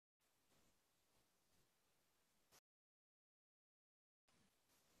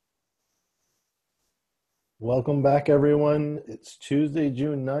Welcome back, everyone. It's Tuesday,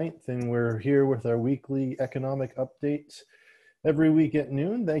 June 9th, and we're here with our weekly economic updates every week at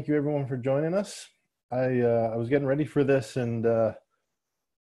noon. Thank you, everyone, for joining us. I was getting ready for this and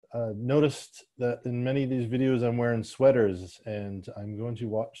noticed that in many of these videos I'm wearing sweaters, and I'm going to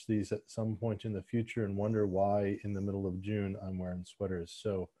watch these at some point in the future and wonder why in the middle of June I'm wearing sweaters.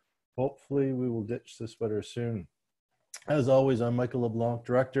 So hopefully we will ditch the sweater soon. As always, I'm Michael LeBlanc,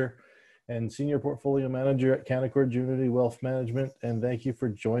 Director and Senior Portfolio Manager at Canaccord Genuity Wealth Management, and thank you for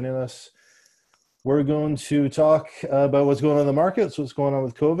joining us. We're going to talk about what's going on in the markets, what's going on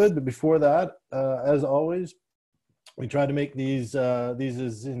with COVID, but before that, as always, we try to make these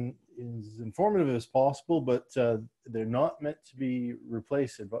as informative as possible, but they're not meant to be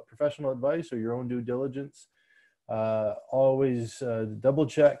replaced by professional advice or your own due diligence. Always double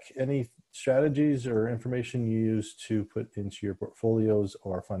check any strategies or information you use to put into your portfolios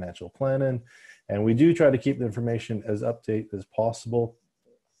or financial planning. And we do try to keep the information as updated as possible.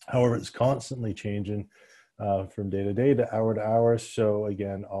 However, it's constantly changing from day to day to hour. So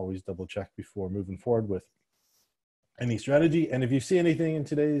again, always double check before moving forward with any strategy. And if you see anything in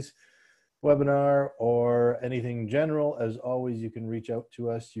today's webinar or anything general, as always, you can reach out to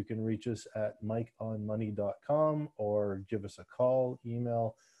us. You can reach us at mikeonmoney.com or give us a call,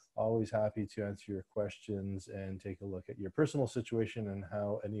 email. Always happy to answer your questions and take a look at your personal situation and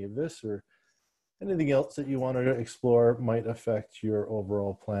how any of this or anything else that you want to explore might affect your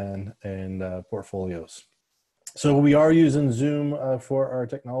overall plan and portfolios. So we are using Zoom for our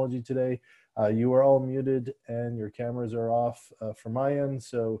technology today. You are all muted and your cameras are off from my end.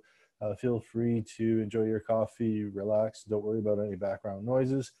 So feel free to enjoy your coffee, relax, don't worry about any background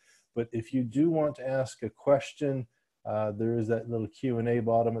noises. But if you do want to ask a question, there is that little Q&A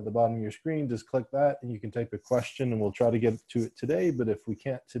bottom at the bottom of your screen. Just click that and you can type a question and we'll try to get to it today. But if we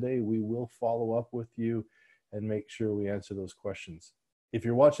can't today, we will follow up with you and make sure we answer those questions. If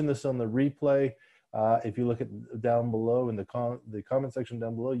you're watching this on the replay, if you look at down below in the comment section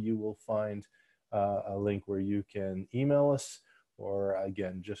down below, you will find a link where you can email us, or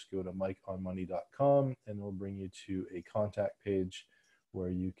again, just go to mikeonmoney.com and it'll bring you to a contact page where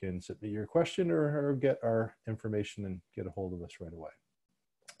you can submit your question or get our information and get a hold of us right away.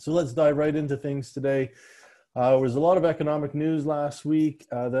 So let's dive right into things today. There was a lot of economic news last week.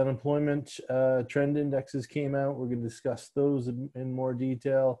 The unemployment trend indexes came out. We're going to discuss those in more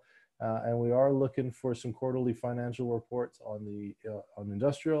detail. And we are looking for some quarterly financial reports on the on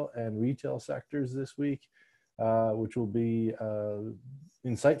industrial and retail sectors this week, which will be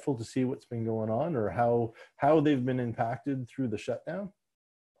insightful to see what's been going on or how they've been impacted through the shutdown.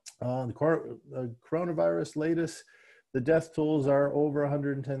 The coronavirus latest, the death tolls are over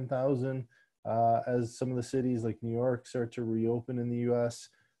 110,000 as some of the cities like New York start to reopen in the US.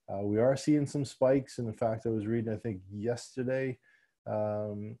 We are seeing some spikes. And in fact, I was reading, I think yesterday,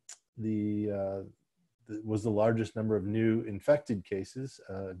 was the largest number of new infected cases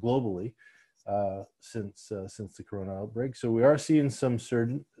globally since the corona outbreak. So we are seeing some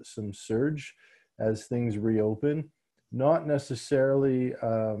surge as things reopen. Not necessarily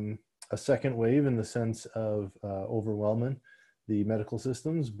a second wave in the sense of overwhelming the medical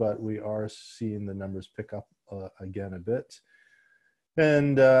systems, but we are seeing the numbers pick up again a bit.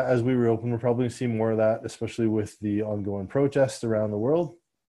 And as we reopen, we're probably going to see more of that, especially with the ongoing protests around the world,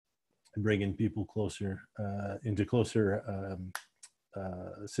 bringing people closer into closer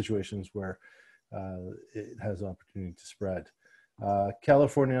situations where it has opportunity to spread.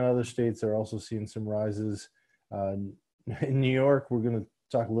 California and other states are also seeing some rises. In New York, we're going to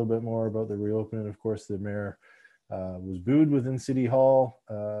talk a little bit more about the reopening. Of course, the mayor was booed within City Hall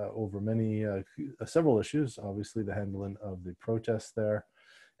over several issues, obviously the handling of the protests there.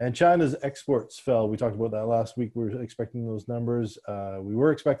 And China's exports fell. We talked about that last week. We were expecting those numbers. We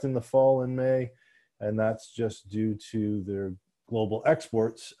were expecting the fall in May, and that's just due to their global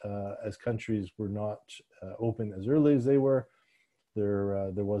exports as countries were not open as early as they were.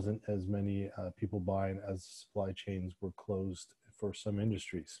 There wasn't as many people buying as supply chains were closed for some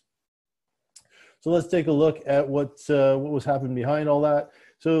industries. So let's take a look at what was happening behind all that.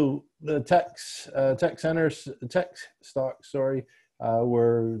 So the tech stocks,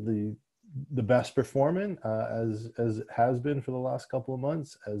 were the best performing as it has been for the last couple of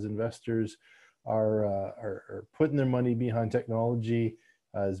months, as investors are putting their money behind technology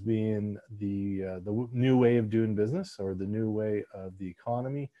as being the new way of doing business, or the new way of the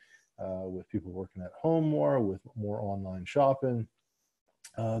economy, with people working at home more, with more online shopping.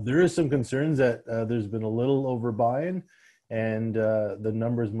 There is some concerns that there's been a little overbuying, and the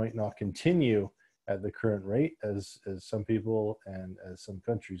numbers might not continue at the current rate as some people and as some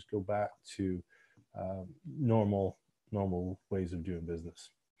countries go back to normal ways of doing business.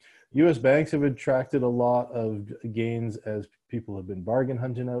 U.S. banks have attracted a lot of gains as people have been bargain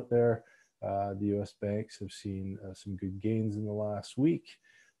hunting out there. The U.S. banks have seen some good gains in the last week,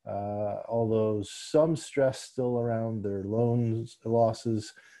 although some stress still around their loans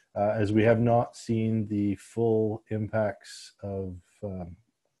losses, as we have not seen the full impacts of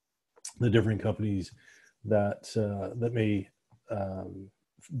the different companies that may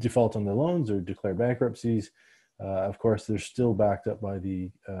default on their loans or declare bankruptcies. Of course, they're still backed up by the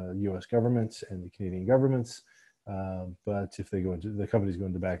U.S. governments and the Canadian governments. But if they go into the companies go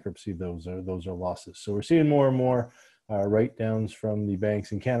into bankruptcy, those are losses. So we're seeing more and more write-downs from the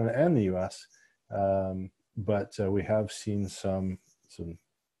banks in Canada and the U.S. But we have seen some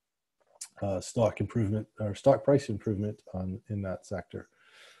stock improvement or stock price improvement in that sector.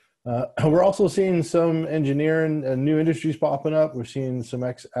 We're also seeing some engineering and new industries popping up. We're seeing some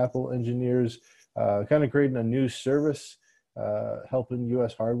ex-Apple engineers kind of creating a new service, helping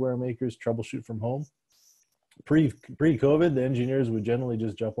U.S. hardware makers troubleshoot from home. Pre-COVID, the engineers would generally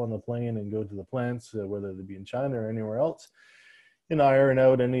just jump on the plane and go to the plants, whether they be in China or anywhere else, and iron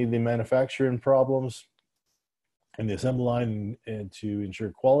out any of the manufacturing problems and the assembly line and to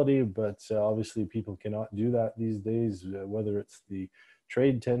ensure quality. But obviously, people cannot do that these days, whether it's the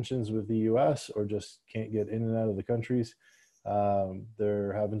trade tensions with the U.S. or just can't get in and out of the countries.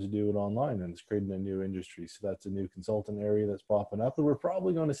 They're having to do it online, and it's creating a new industry. So that's a new consultant area that's popping up, and we're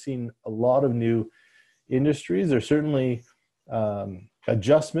probably going to see a lot of new industries. There's certainly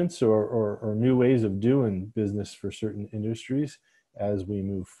adjustments or new ways of doing business for certain industries as we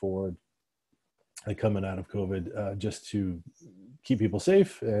move forward, coming out of COVID, just to keep people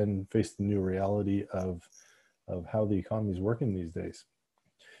safe and face the new reality of how the economy is working these days.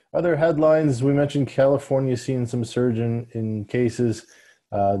 Other headlines, we mentioned California seeing some surge in cases.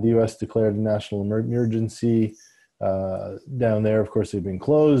 The U.S. declared a national emergency down there. Of course, they've been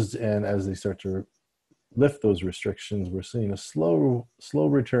closed, and as they start to lift those restrictions, we're seeing a slow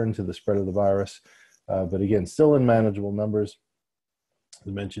return to the spread of the virus, but again, still in manageable numbers. As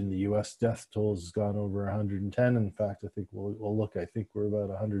I mentioned, the U.S. death toll has gone over 110. In fact, I think I think we're about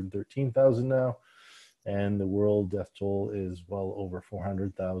 113,000 now. And the world death toll is well over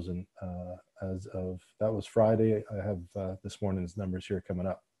 400,000 as of, that was Friday. I have this morning's numbers here coming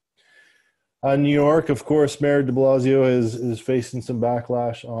up. New York, of course, Mayor de Blasio is facing some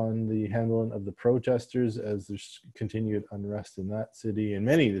backlash on the handling of the protesters as there's continued unrest in that city and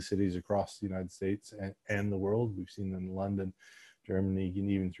many of the cities across the United States and the world. We've seen them in London, Germany, and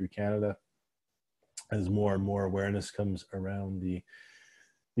even through Canada, as more and more awareness comes around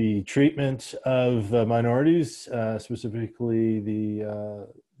the treatment of minorities, specifically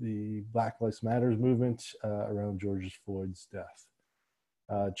the Black Lives Matter movement around George Floyd's death.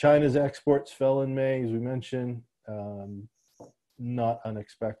 China's exports fell in May, as we mentioned, not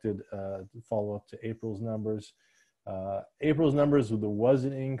unexpected follow-up to April's numbers. April's numbers, there was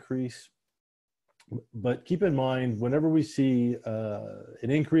an increase, but keep in mind, whenever we see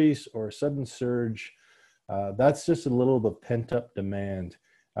an increase or a sudden surge, that's just a little bit of pent-up demand.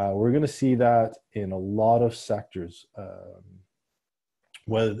 We're going to see that in a lot of sectors,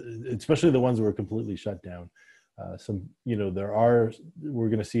 especially the ones that were completely shut down. We're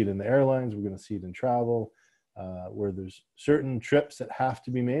going to see it in the airlines, we're going to see it in travel, where there's certain trips that have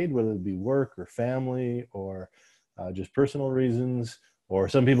to be made, whether it be work or family or just personal reasons, or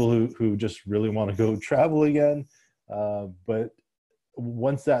some people who just really want to go travel again. But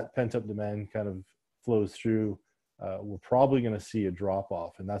once that pent-up demand kind of flows through, we're probably going to see a drop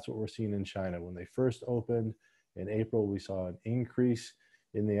off. And that's what we're seeing in China. When they first opened in April, we saw an increase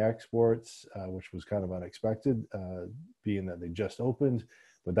in the exports, which was kind of unexpected, being that they just opened.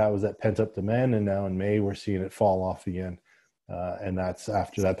 But that was that pent-up demand. And now in May, we're seeing it fall off again. And that's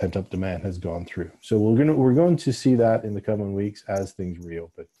after that pent-up demand has gone through. So we're going to see that in the coming weeks as things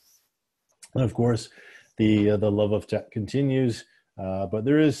reopen. And of course, the love of tech continues. But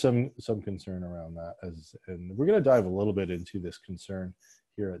there is some concern around that, and we're going to dive a little bit into this concern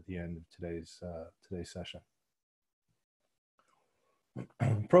here at the end of today's session.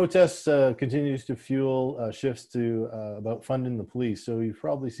 Protests continues to fuel shifts to about funding the police. So you've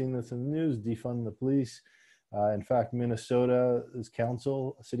probably seen this in the news: defund the police. In fact, Minnesota's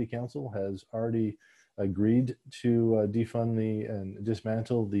city council has already agreed to defund and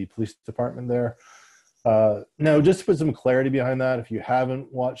dismantle the police department there. Now, just to put some clarity behind that, if you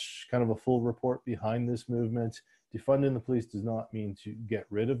haven't watched kind of a full report behind this movement, defunding the police does not mean to get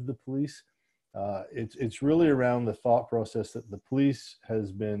rid of the police. It's really around the thought process that the police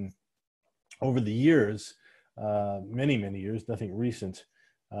has been, over the years, many years, nothing recent,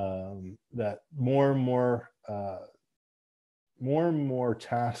 that more and more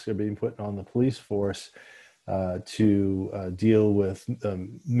tasks are being put on the police force to deal with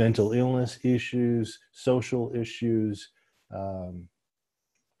mental illness issues, social issues,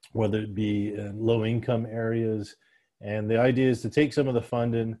 whether it be in low-income areas. And the idea is to take some of the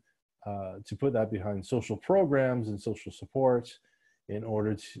funding to put that behind social programs and social support in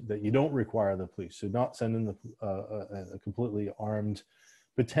order that you don't require the police. So not send in a completely armed,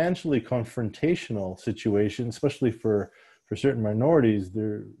 potentially confrontational situation, especially for certain minorities.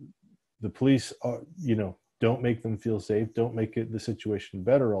 The police are, don't make them feel safe, don't make the situation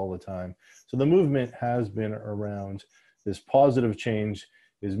better all the time. So the movement has been around this positive change,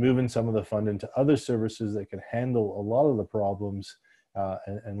 is moving some of the funding to other services that can handle a lot of the problems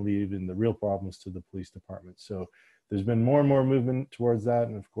and leaving the real problems to the police department. So there's been more and more movement towards that.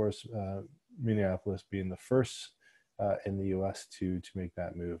 And of course, Minneapolis being the first in the US to make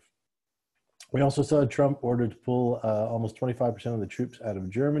that move. We also saw Trump ordered to pull almost 25% of the troops out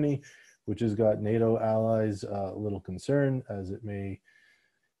of Germany, which has got NATO allies a little concerned, as it may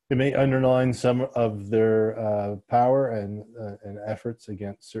undermine some of their power and efforts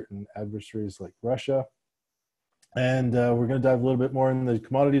against certain adversaries like Russia. And we're going to dive a little bit more in the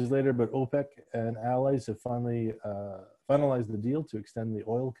commodities later, but OPEC and allies have finally finalized the deal to extend the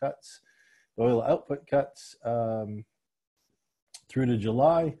oil output cuts through to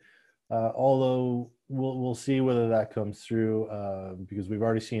July. Although we'll see whether that comes through because we've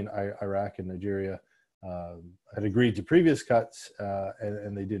already seen Iraq and Nigeria had agreed to previous cuts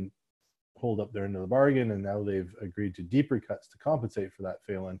and they didn't hold up their end of the bargain, and now they've agreed to deeper cuts to compensate for that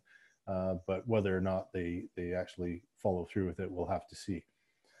failing. But whether or not they actually follow through with it, we'll have to see.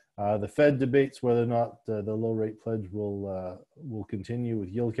 The Fed debates whether or not the low rate pledge will continue with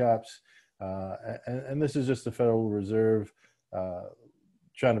yield caps, and this is just the Federal Reserve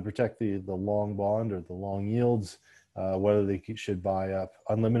trying to protect the long bond or the long yields, whether they should buy up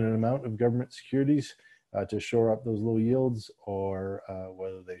unlimited amount of government securities to shore up those low yields, or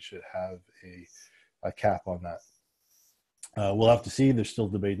whether they should have a cap on that. We'll have to see. They're still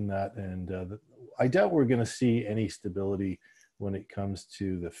debating that, and I doubt we're going to see any stability when it comes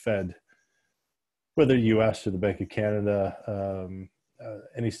to the Fed, whether US or the Bank of Canada,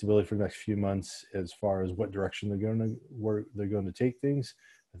 any stability for the next few months as far as what direction they're going to take things.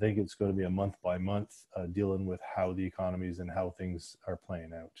 I think it's going to be a month by month dealing with how the economies and how things are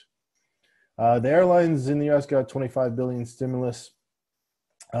playing out. The airlines in the US got $25 billion stimulus,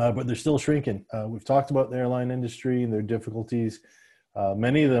 but they're still shrinking. We've talked about the airline industry and their difficulties.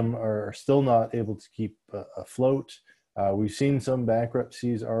 Many of them are still not able to keep afloat. We've seen some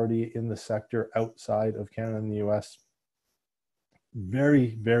bankruptcies already in the sector outside of Canada and the US.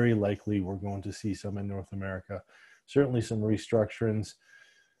 Very, very likely we're going to see some in North America. Certainly some restructurings.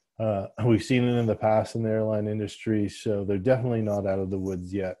 We've seen it in the past in the airline industry, so they're definitely not out of the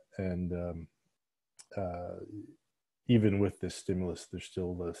woods yet. And even with this stimulus, they're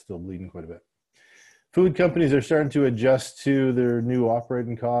still bleeding quite a bit. Food companies are starting to adjust to their new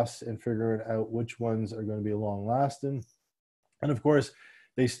operating costs and figuring out which ones are going to be long lasting. And of course,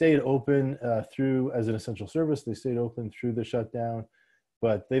 they stayed open through, as an essential service, they stayed open through the shutdown,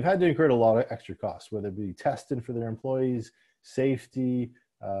 but they've had to incur a lot of extra costs, whether it be testing for their employees, safety,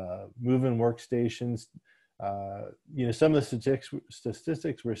 moving workstations. Some of the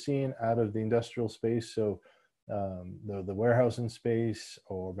statistics we're seeing out of the industrial space, so the warehousing space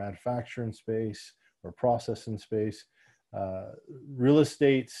or manufacturing space or processing space, real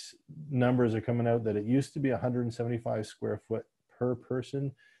estate's numbers are coming out that it used to be 175 square foot per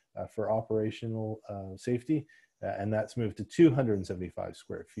person for operational safety, and that's moved to 275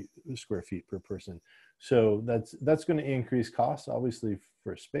 square feet per person. So that's going to increase costs, obviously,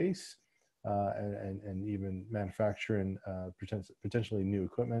 for space and even manufacturing potentially new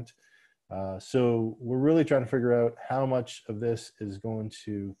equipment. So we're really trying to figure out how much of this is going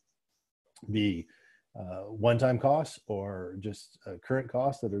to be one-time costs or just current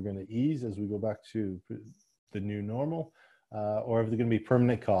costs that are going to ease as we go back to the new normal, or if they're going to be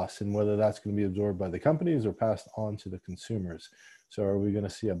permanent costs, and whether that's going to be absorbed by the companies or passed on to the consumers. So are we going to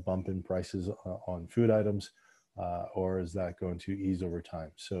see a bump in prices on food items, or is that going to ease over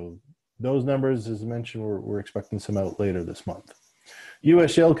time? So those numbers, as I mentioned, we're expecting some out later this month.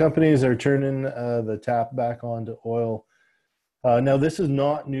 U.S. shale companies are turning the tap back on to oil. Now, this is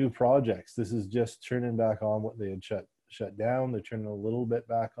not new projects. This is just turning back on what they had shut down. They're turning a little bit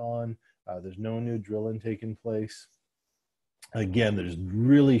back on. There's no new drilling taking place. Again, there's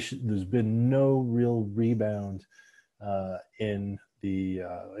been no real rebound in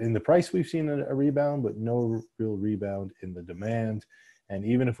the price. We've seen a rebound, but no real rebound in the demand. And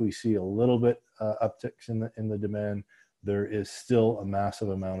even if we see a little bit upticks in the demand, there is still a massive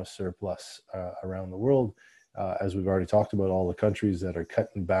amount of surplus around the world. As we've already talked about, all the countries that are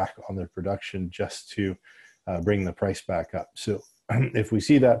cutting back on their production just to bring the price back up. So if we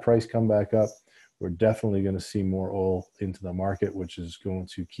see that price come back up, we're definitely going to see more oil into the market, which is going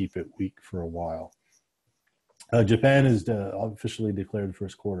to keep it weak for a while. Japan has officially declared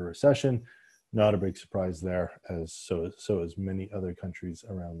first quarter recession. Not a big surprise there, so as many other countries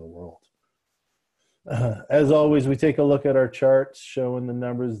around the world. As always, we take a look at our charts showing the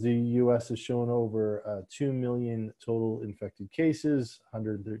numbers. The U.S. is showing over 2 million total infected cases,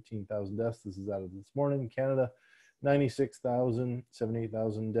 113,000 deaths. This is out of this morning. Canada, 96,000,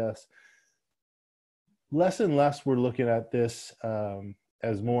 78,000 deaths. Less and less we're looking at this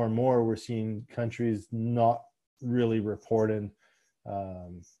as more and more we're seeing countries not really reporting,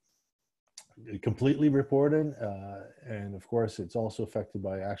 completely reporting, and of course it's also affected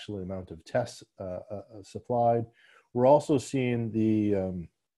by actual amount of tests supplied. We're also seeing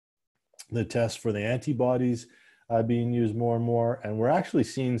the test for the antibodies being used more and more, and we're actually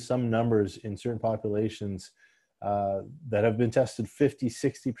seeing some numbers in certain populations that have been tested.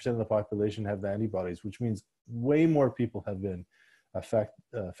 50-60% of the population have the antibodies, which means way more people have been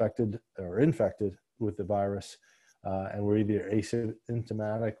affected or infected with the virus, and we're either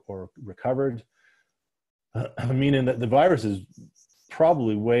asymptomatic or recovered, meaning that the virus is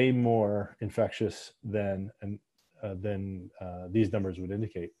probably way more infectious than these numbers would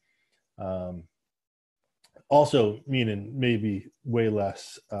indicate. Also meaning maybe way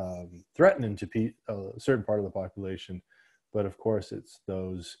less threatening to a certain part of the population, but of course it's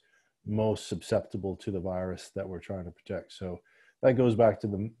those most susceptible to the virus that we're trying to protect. So that goes back to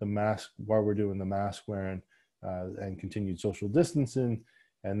the mask, why we're doing the mask wearing and continued social distancing,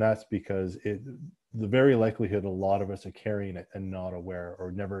 and that's because the very likelihood a lot of us are carrying it and not aware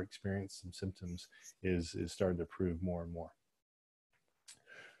or never experienced some symptoms is starting to prove more and more.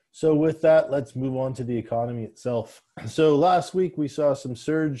 So with that, let's move on to the economy itself. So last week we saw some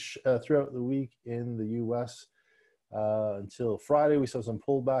surge throughout the week in the US. Until Friday, we saw some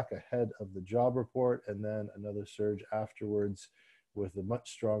pullback ahead of the job report, and then another surge afterwards with a much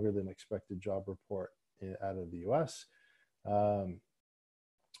stronger than expected job report out of the US.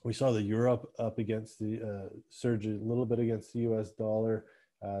 We saw the Europe up against the surge a little bit against the US dollar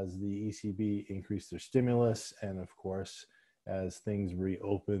as the ECB increased their stimulus, and of course, as things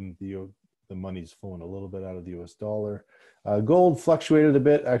reopen, the money's flowing a little bit out of the US dollar. Gold fluctuated a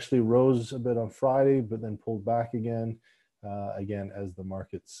bit, actually rose a bit on Friday, but then pulled back again as the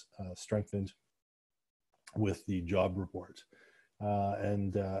markets strengthened with the job report.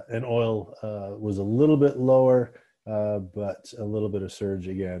 And oil was a little bit lower, but a little bit of surge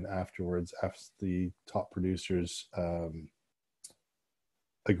again afterwards after the top producers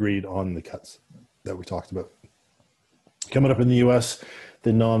agreed on the cuts that we talked about. Coming up in the U.S.,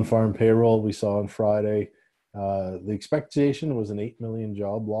 the non-farm payroll we saw on Friday, the expectation was an 8 million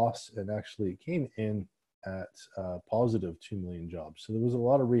job loss, and actually it came in at positive 2 million jobs. So there was a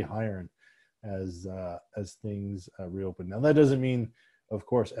lot of rehiring as things reopened. Now that doesn't mean, of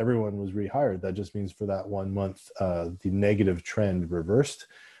course, everyone was rehired. That just means for that 1 month, the negative trend reversed,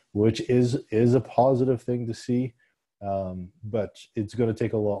 which is a positive thing to see. But it's going to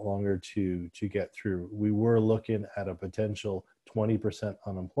take a lot longer to get through. We were looking at a potential 20%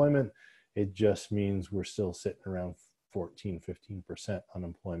 unemployment. It just means we're still sitting around 14-15%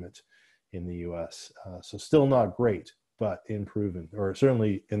 unemployment in the US. So still not great, but improving, or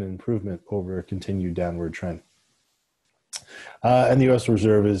certainly an improvement over a continued downward trend. And the US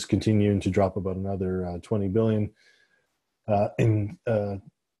Reserve is continuing to drop about another 20 billion in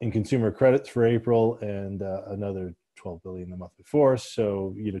consumer credits for April, and another 12 billion the month before.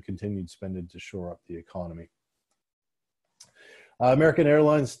 So, continued spending to shore up the economy. American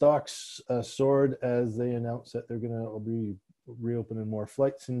Airlines stocks soared as they announced that they're going to be reopening more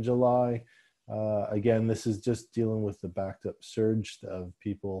flights in July. Again, this is just dealing with the backed up surge of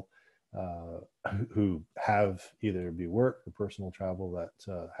people who have either be work or personal travel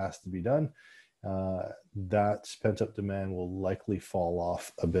that has to be done. That pent up demand will likely fall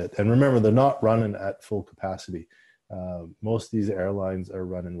off a bit. And remember, they're not running at full capacity. Most of these airlines are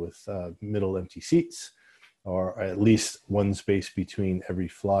running with middle empty seats, or at least one space between every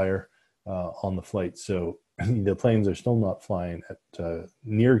flyer on the flight. So the planes are still not flying at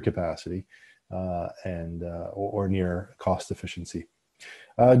near capacity or near cost efficiency.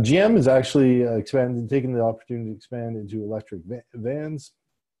 GM is actually taking the opportunity to expand into electric vans,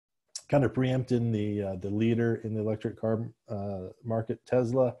 kind of preempting the leader in the electric car market,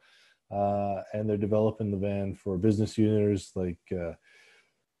 Tesla. And they're developing the van for business users like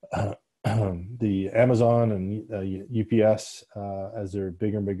the Amazon and UPS as their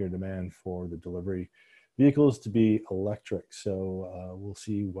bigger and bigger demand for the delivery vehicles to be electric. So we'll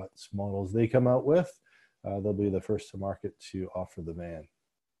see what models they come out with. They'll be the first to market to offer the van.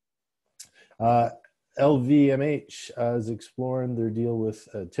 LVMH is exploring their deal with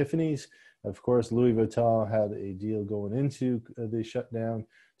Tiffany's. Of course, Louis Vuitton had a deal going into the shutdown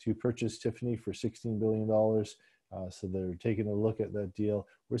to purchase Tiffany for $16 billion. So they're taking a look at that deal.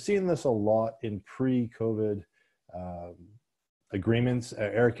 We're seeing this a lot in pre-COVID agreements.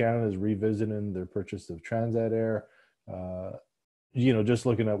 Air Canada is revisiting their purchase of Transat Air. Just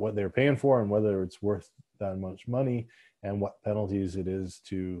looking at what they're paying for and whether it's worth that much money and what penalties it is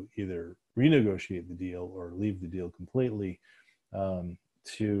to either renegotiate the deal or leave the deal completely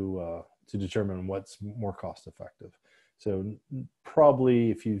to determine what's more cost effective. So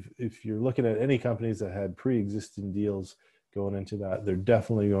probably if you're looking at any companies that had pre-existing deals going into that, they're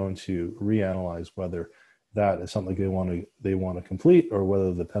definitely going to reanalyze whether that is something they want to complete or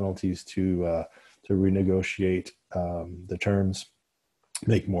whether the penalties to renegotiate the terms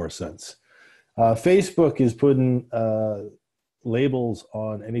make more sense. Facebook is putting labels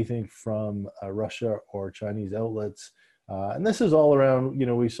on anything from Russia or Chinese outlets. And this is all around,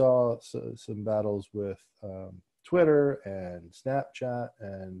 we saw some battles with Twitter and Snapchat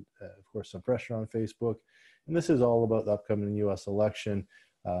and, of course, some pressure on Facebook. And this is all about the upcoming U.S. election,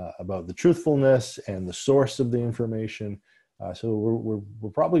 about the truthfulness and the source of the information. So we're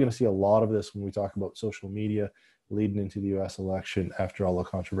probably going to see a lot of this when we talk about social media leading into the U.S. election after all the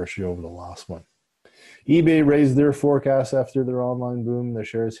controversy over the last one. eBay raised their forecast after their online boom. Their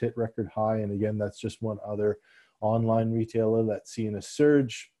shares hit record high. And again, that's just one other online retailer that's seeing a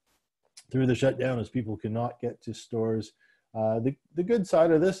surge through the shutdown as people cannot get to stores. The good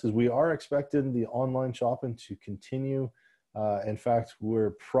side of this is we are expecting the online shopping to continue. In fact,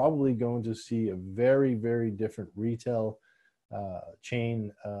 we're probably going to see a very, very different retail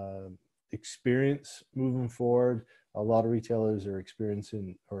chain experience moving forward. A lot of retailers are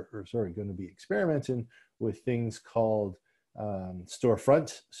experiencing, going to be experimenting with things called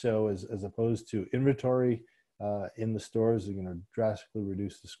storefront. So as opposed to inventory in the stores, they're going to drastically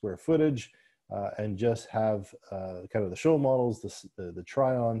reduce the square footage and just have kind of the show models, the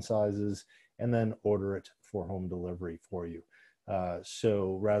try-on sizes, and then order it for home delivery for you.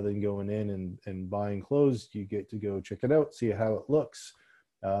 So rather than going in and buying clothes, you get to go check it out, see how it looks,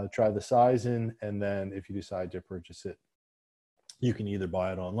 try the size in, and then if you decide to purchase it, you can either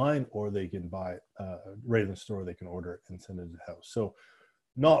buy it online or they can buy it right in the store. They can order it and send it to the house. So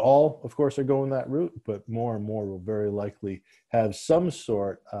not all, of course, are going that route, but more and more will very likely have some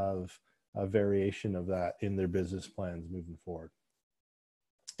sort of a variation of that in their business plans moving forward.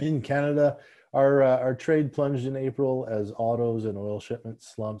 In Canada, our trade plunged in April as autos and oil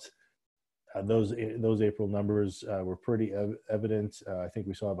shipments slumped. Those April numbers were pretty evident. I think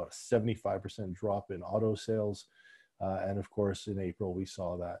we saw about a 75% drop in auto sales. And of course, in April, we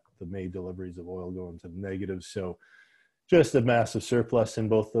saw that the May deliveries of oil go into the negative. So just a massive surplus in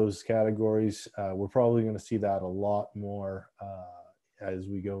both those categories. We're probably going to see that a lot more as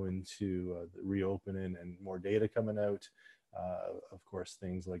we go into the reopening and more data coming out. Of course,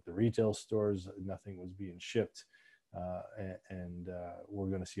 things like the retail stores, nothing was being shipped. And we're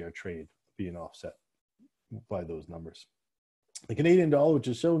going to see our trade being offset by those numbers. The Canadian dollar, which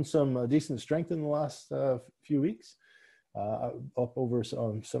has shown some decent strength in the last few weeks, up over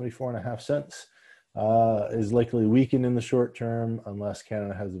 74.5 cents, is likely weakened in the short term unless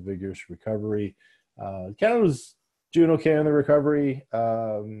Canada has a vigorous recovery. Canada's doing okay in the recovery.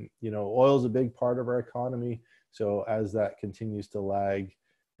 Oil is a big part of our economy. So as that continues to lag,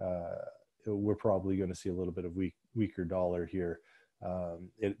 we're probably going to see a little bit of weaker dollar here.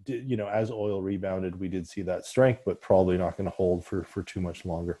 As oil rebounded, we did see that strength, but probably not going to hold for too much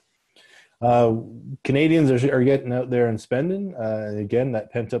longer. Canadians are getting out there and spending. Again,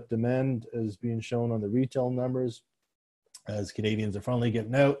 that pent-up demand is being shown on the retail numbers. As Canadians are finally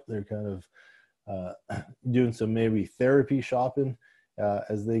getting out, they're kind of doing some maybe therapy shopping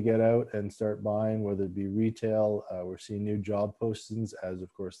as they get out and start buying, whether it be retail. We're seeing new job postings as,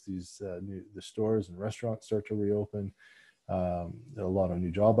 of course, the stores and restaurants start to reopen. A lot of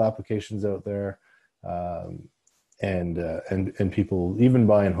new job applications out there, and people even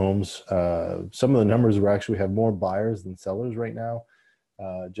buying homes. Some of the numbers we actually have more buyers than sellers right now,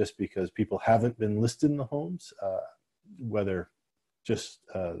 just because people haven't been listing the homes, whether just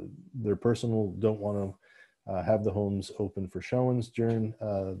their personal don't want to have the homes open for showings during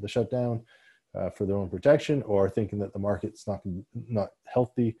the shutdown for their own protection, or thinking that the market's not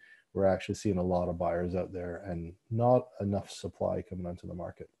healthy we're actually seeing a lot of buyers out there and not enough supply coming onto the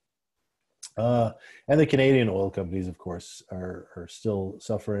market. And the Canadian oil companies, of course, are still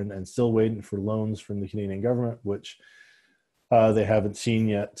suffering and still waiting for loans from the Canadian government, which they haven't seen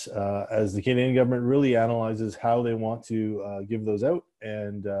yet, as the Canadian government really analyzes how they want to give those out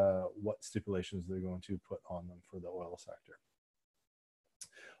and what stipulations they're going to put on them for the oil sector.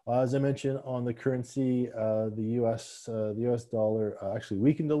 As I mentioned on the currency, the US dollar actually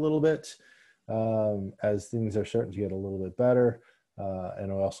weakened a little bit as things are starting to get a little bit better.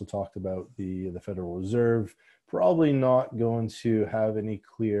 And I also talked about the Federal Reserve probably not going to have any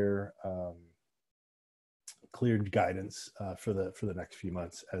clear guidance for the next few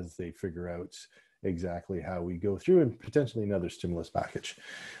months as they figure out exactly how we go through and potentially another stimulus package.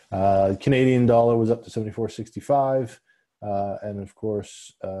 Canadian dollar was up to 74.65. And of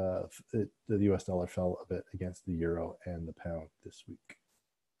course, the US dollar fell a bit against the euro and the pound this week.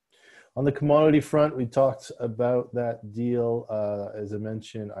 On the commodity front, we talked about that deal. As I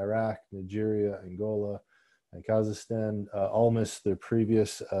mentioned, Iraq, Nigeria, Angola, and Kazakhstan all missed their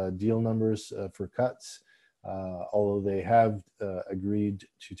previous deal numbers for cuts, although they have agreed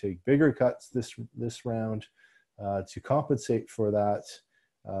to take bigger cuts this round to compensate for that.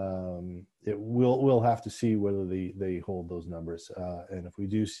 We'll have to see whether they hold those numbers, and if we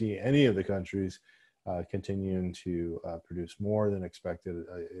do see any of the countries continuing to produce more than expected,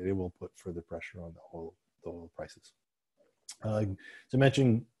 it will put further pressure on the oil prices. As I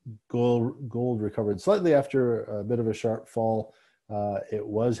mentioned, gold recovered slightly after a bit of a sharp fall. It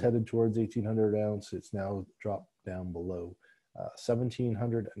was headed towards 1,800 an ounce. It's now dropped down below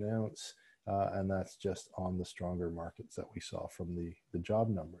 1,700 an ounce. And that's just on the stronger markets that we saw from the job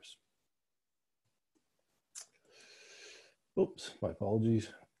numbers. Oops, my apologies.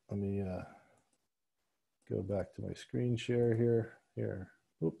 Let me go back to my screen share here.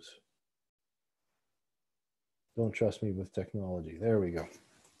 Oops. Don't trust me with technology. There we go.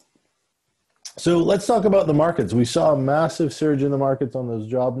 So let's talk about the markets. We saw a massive surge in the markets on those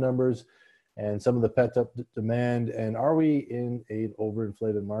job numbers and some of the pent-up demand. And are we in an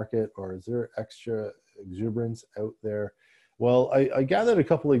overinflated market, or is there extra exuberance out there? Well, I gathered a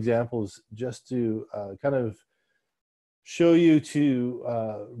couple examples just to kind of show you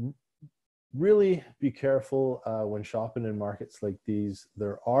to really be careful when shopping in markets like these.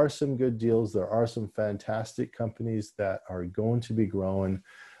 There are some good deals. There are some fantastic companies that are going to be growing.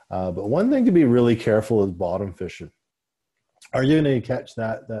 But one thing to be really careful is bottom fishing. Are you going to catch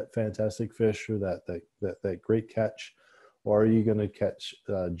that fantastic fish or that great catch, or are you going to catch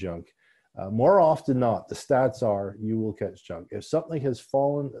junk? More often not, the stats are you will catch junk. If something has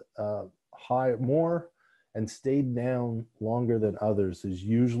fallen high more and stayed down longer than others, is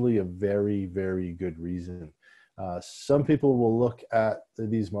usually a very, very good reason. Some people will look at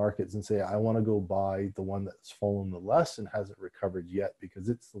these markets and say, I want to go buy the one that's fallen the less and hasn't recovered yet because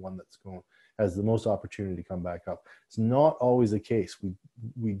it's the one that's has the most opportunity to come back up. It's not always the case.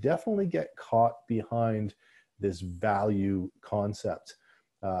 We definitely get caught behind this value concept.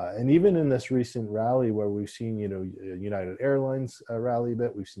 And even in this recent rally where we've seen, United Airlines rally a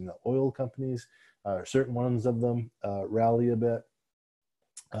bit, we've seen the oil companies, certain ones of them rally a bit.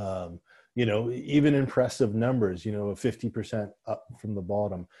 Even impressive numbers, 50% up from the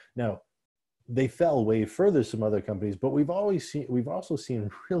bottom. Now, they fell way further, some other companies, but we've also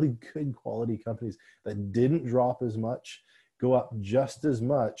seen really good quality companies that didn't drop as much, go up just as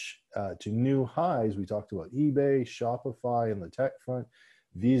much to new highs. We talked about eBay, Shopify, and the tech front,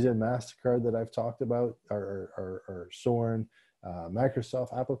 Visa and MasterCard that I've talked about are soaring,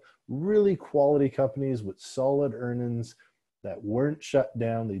 Microsoft, Apple, really quality companies with solid earnings that weren't shut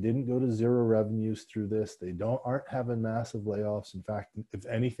down. They didn't go to zero revenues through this. They aren't having massive layoffs. In fact, if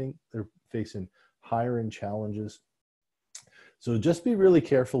anything, they're facing hiring challenges. So just be really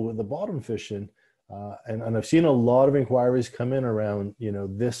careful with the bottom fishing. And I've seen a lot of inquiries come in around,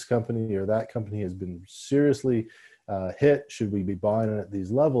 this company or that company has been seriously hit. Should we be buying it at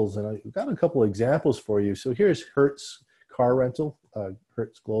these levels? And I've got a couple of examples for you. So here's Hertz Car Rental,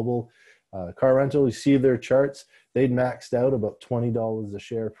 Hertz Global Car Rental. You see their charts. They'd maxed out about $20 a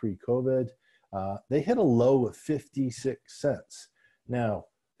share pre-COVID. They hit a low of 56 cents. Now,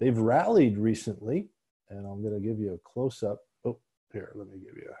 they've rallied recently, and I'm going to give you a close-up. Oh, here, let me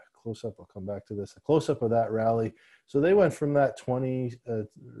give you a close-up. I'll come back to this. A close-up of that rally. So they went from that 20, or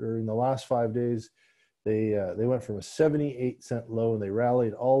in the last 5 days, they went from a 78-cent low, and they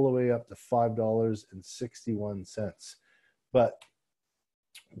rallied all the way up to $5.61. But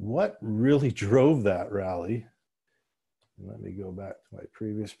what really drove that rally? Let me go back to my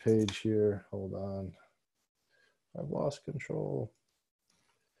previous page here. Hold on. I've lost control.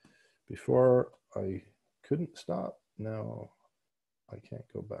 Before I couldn't stop. Now I can't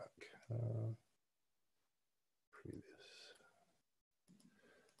go back. Previous.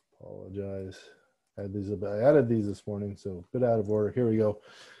 Apologize. I added these this morning, so a bit out of order. Here we go.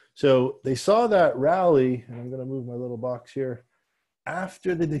 So they saw that rally, and I'm going to move my little box here.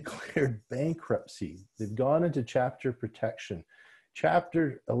 After they declared bankruptcy, they've gone into chapter protection.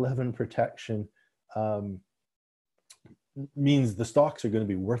 Chapter 11 protection means the stocks are going to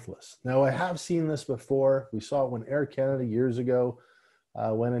be worthless. Now, I have seen this before. We saw it when Air Canada years ago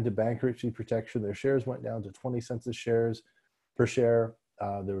went into bankruptcy protection. Their shares went down to 20 cents per share.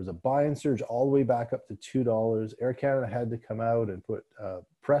 There was a buy-in surge all the way back up to $2. Air Canada had to come out and put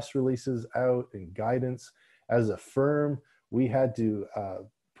press releases out and guidance. As a firm, we had to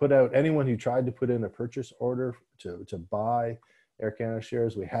put out, anyone who tried to put in a purchase order to buy Air Canada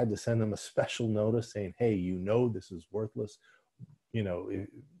shares, we had to send them a special notice saying, hey, you know this is worthless. You know,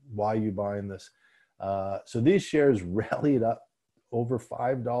 why are you buying this? So these shares rallied up over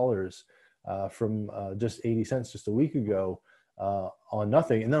 $5 from just 80 cents just a week ago on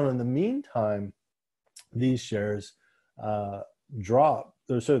nothing. And then in the meantime, these shares drop.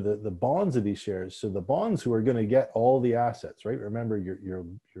 So the bonds of these shares, so the bonds who are going to get all the assets, right? Remember, your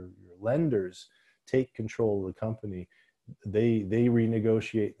lenders take control of the company. They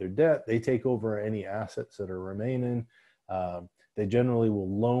renegotiate their debt. They take over any assets that are remaining. They generally will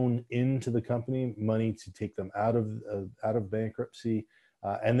loan into the company money to take them out of bankruptcy,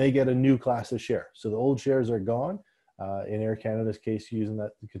 and they get a new class of share. So the old shares are gone. In Air Canada's case,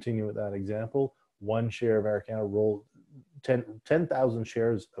 continue with that example, one share of Air Canada rolled 10,000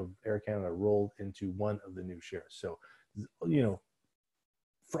 shares of Air Canada rolled into one of the new shares. So, you know,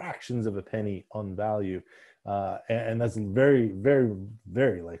 fractions of a penny on value. And that's very, very,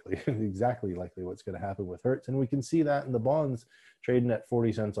 very likely, exactly likely what's going to happen with Hertz. And we can see that in the bonds trading at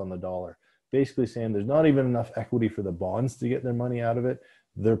 40 cents on the dollar, basically saying there's not even enough equity for the bonds to get their money out of it.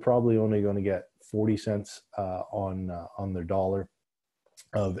 They're probably only going to get 40 cents on their dollar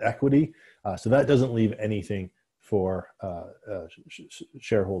of equity. So that doesn't leave anything for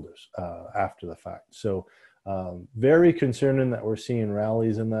shareholders after the fact. So very concerning that we're seeing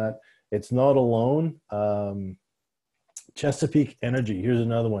rallies in that. It's not alone. Chesapeake Energy, here's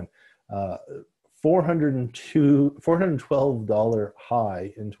another one. $412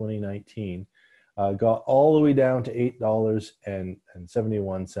 high in 2019, got all the way down to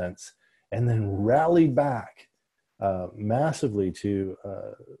 $8.71, and then rallied back massively to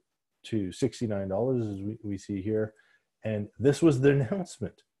 $69, as we see here. And this was the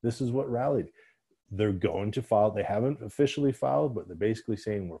announcement. This is what rallied. They're going to file. They haven't officially filed, but they're basically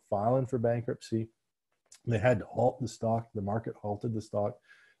saying we're filing for bankruptcy. They had to halt the stock. The market halted the stock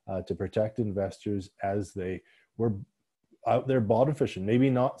to protect investors as they were out there bottom fishing, maybe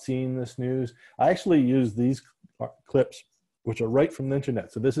not seeing this news. I actually use these clips, which are right from the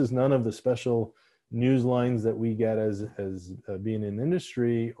internet. So this is none of the special news lines that we get as being in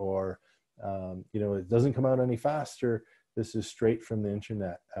industry, or you know, it doesn't come out any faster. This is straight from the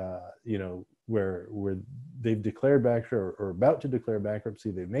internet. You know, where they've declared bankruptcy or about to declare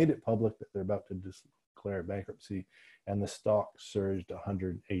bankruptcy. They've made it public that they're about to declare bankruptcy, and the stock surged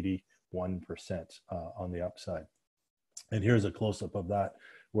 181% on the upside. And here's a close-up of that,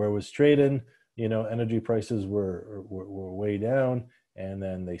 where it was trading. You know, energy prices were way down, and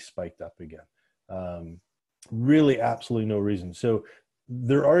then they spiked up again. Really, absolutely no reason. So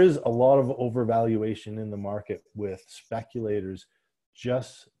there is a lot of overvaluation in the market with speculators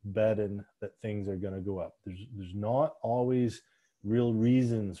just betting that things are going to go up. There's not always real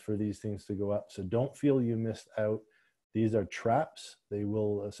reasons for these things to go up. So don't feel you missed out. These are traps. They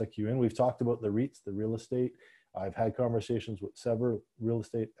will suck you in. We've talked about the REITs, the real estate. I've had conversations with several real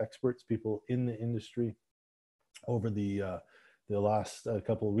estate experts, people in the industry over the last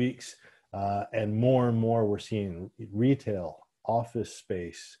couple of weeks. And more we're seeing retail, office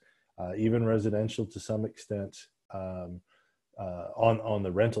space, even residential to some extent, on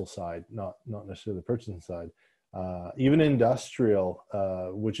the rental side, not necessarily the purchasing side, even industrial,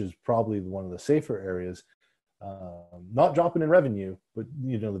 which is probably one of the safer areas, not dropping in revenue, but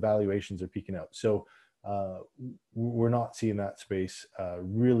you know, the valuations are peaking out. So we're not seeing that space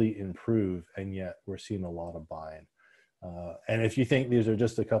really improve, and yet we're seeing a lot of buying. And if you think these are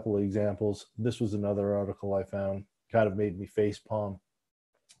just a couple of examples, this was another article I found, kind of made me face palm.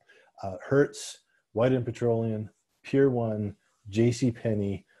 Hertz, White and Petroleum, Pier 1,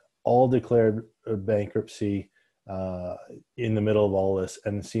 JCPenney, all declared bankruptcy in the middle of all this,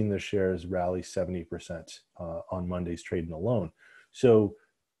 and seen their shares rally 70% on Monday's trading alone. So,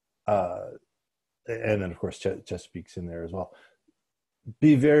 and then of course Chesapeake's in there as well.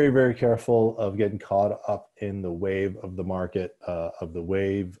 be very, very careful of getting caught up in the wave of the market, of the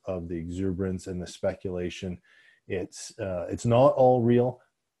wave of the exuberance and the speculation. It's not all real.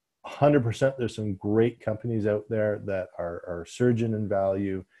 100%. There's some great companies out there that are surging in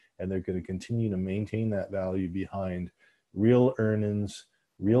value, and they're going to continue to maintain that value behind real earnings,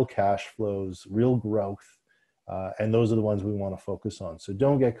 real cash flows, real growth. And those are the ones we want to focus on. So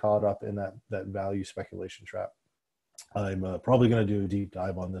don't get caught up in that value speculation trap. I'm probably going to do a deep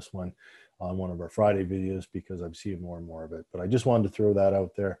dive on this one on one of our Friday videos because I'm seeing more and more of it. But I just wanted to throw that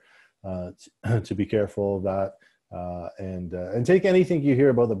out there to be careful of that. And take anything you hear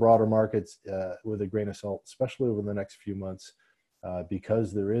about the broader markets with a grain of salt, especially over the next few months,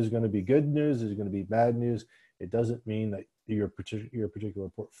 because there is going to be good news, there's going to be bad news. It doesn't mean that your particular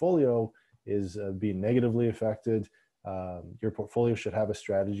portfolio is being negatively affected. Your portfolio should have a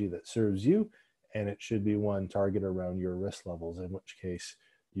strategy that serves you, and it should be one targeted around your risk levels, in which case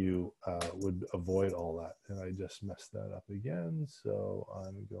you would avoid all that. And I just messed that up again, so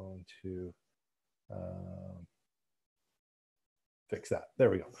I'm going to fix that. There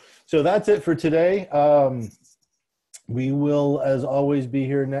we go. So that's it for today. We will, as always, be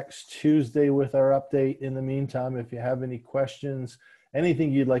here next Tuesday with our update. In the meantime, if you have any questions,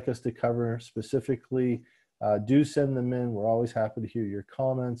 anything you'd like us to cover specifically, do send them in. We're always happy to hear your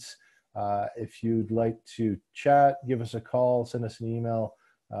comments. If you'd like to chat, give us a call, send us an email.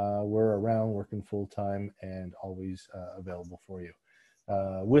 We're around, working full-time, and always available for you.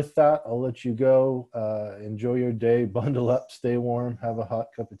 With that, I'll let you go. Enjoy your day, bundle up, stay warm, have a hot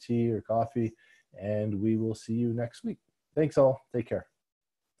cup of tea or coffee, and we will see you next week. Thanks all. Take care.